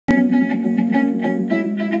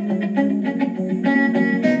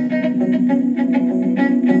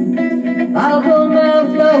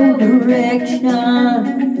direction.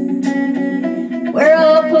 We're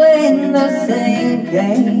all playing the same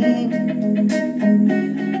game.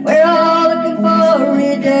 We're all looking for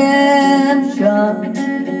redemption,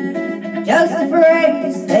 just afraid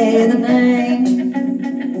to say the name.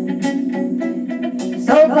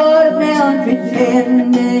 So caught up now in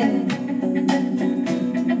pretending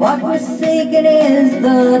what we're seeking is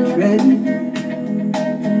the truth.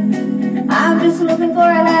 I'm just looking for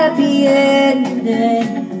a happy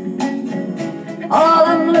ending. All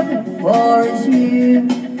I'm looking for is you.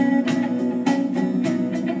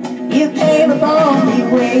 You came upon me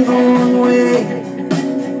way, long way.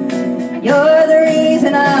 You're the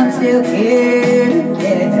reason I'm still here,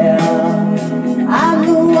 yeah. I'm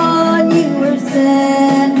the one you were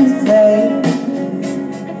sent to save.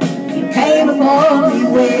 You came upon me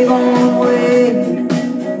way, long way.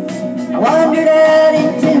 I wandered out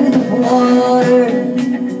into the water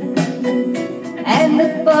and the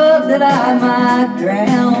thought that I might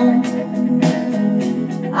drown.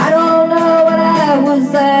 I don't know what I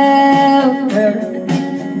was after,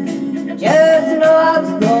 just know I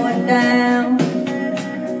was going down.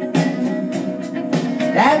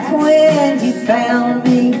 That's when you found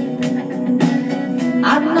me.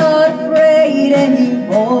 I'm not afraid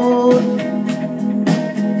anymore.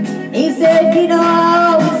 He said, you know, I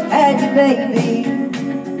always had you, baby,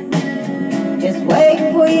 just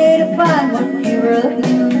waiting for you to find what you were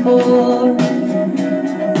looking for.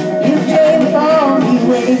 You came upon me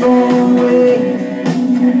way, long way.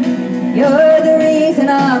 You're the reason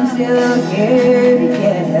I'm still here,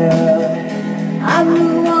 yeah. I'm the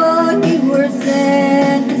one you were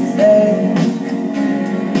sent to save,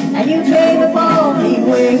 and you came upon me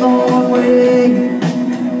way, long way.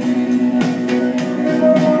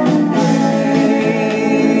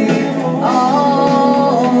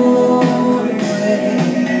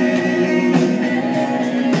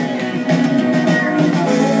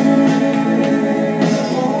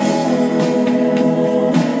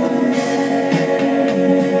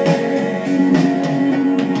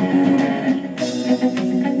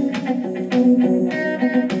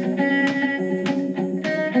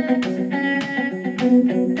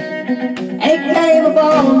 It came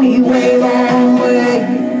upon me way, long way.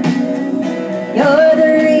 You're the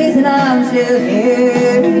reason I'm still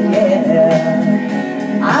here,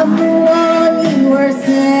 yeah. I'm the one you were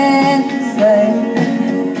sent to save.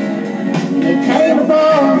 It came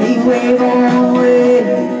upon me way, long way.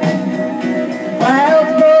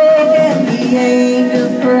 Clouds break and the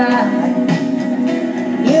angels cry.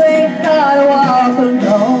 You ain't gotta walk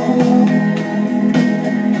alone.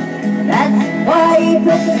 That's why you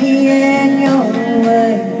put me in your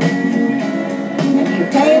way, and you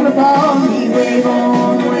came upon me way,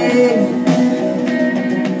 long way.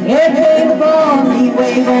 You came upon me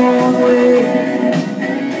way, long way.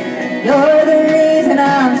 You're the reason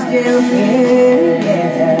I'm still here.